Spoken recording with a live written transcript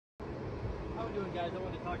I'm doing, guys, I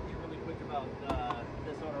wanted to talk to you really quick about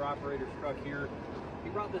this owner-operator's truck here. He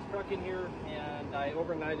brought this truck in here, and I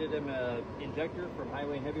overnighted him an injector from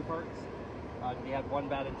Highway and Heavy Parts. He had one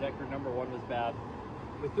bad injector, number one was bad.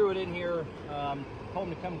 We threw it in here, told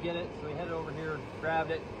him to come get it, so he headed over here,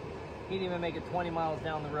 grabbed it. He didn't even make it 20 miles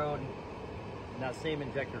down the road, and that same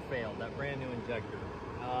injector failed, that brand new injector.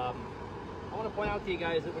 I want to point out to you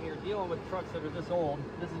guys that when you're dealing with trucks that are this old,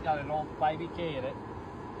 this has got an old 5EK in it.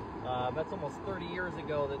 That's almost 30 years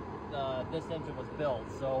ago that this engine was built.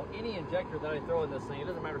 So any injector that I throw in this thing, it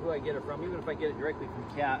doesn't matter who I get it from, even if I get it directly from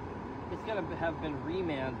CAT, it's going to have been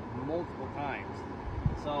remanned multiple times.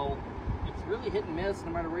 So it's really hit and miss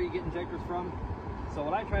no matter where you get injectors from. So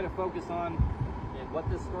what I try to focus on and what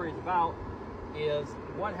this story is about is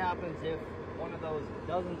what happens if one of those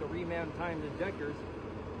dozens of remand timed injectors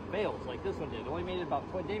fails like this one did. It only made it about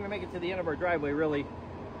 20, didn't even make it to the end of our driveway really.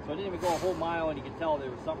 So I didn't even go a whole mile, and you could tell there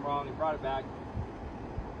was something wrong. He brought it back.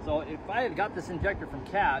 So if I had got this injector from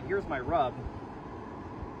CAT, here's my rub.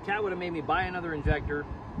 CAT would have made me buy another injector,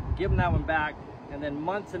 give them that one back, and then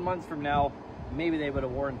months and months from now, maybe they would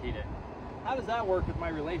have warrantied it. How does that work with my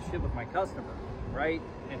relationship with my customer, right?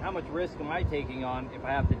 And how much risk am I taking on if I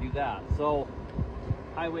have to do that? So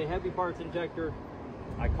Highway Heavy Parts injector,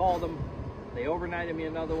 I called them. They overnighted me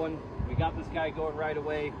another one. We got this guy going right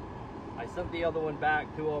away. I sent the other one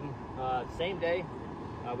back to him same day.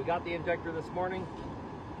 We got the injector this morning,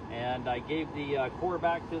 and I gave the core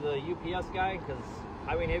back to the UPS guy because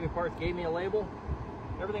Highway and Heavy Parts gave me a label.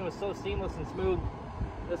 Everything was so seamless and smooth.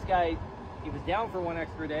 This guy, he was down for one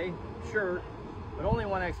extra day, sure, but only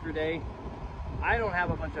one extra day. I don't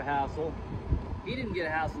have a bunch of hassle. He didn't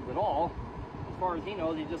get hassled at all. As far as he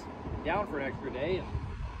knows, he's just down for an extra day, and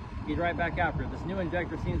he's right back after it. This new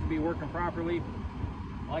injector seems to be working properly.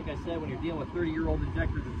 Like I said, when you're dealing with 30-year-old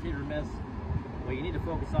injectors, it's hit or miss. What you need to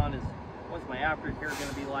focus on is what's my aftercare going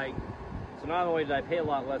to be like. So not only did I pay a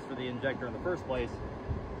lot less for the injector in the first place,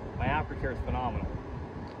 my aftercare is phenomenal.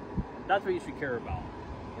 That's what you should care about,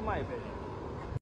 in my opinion.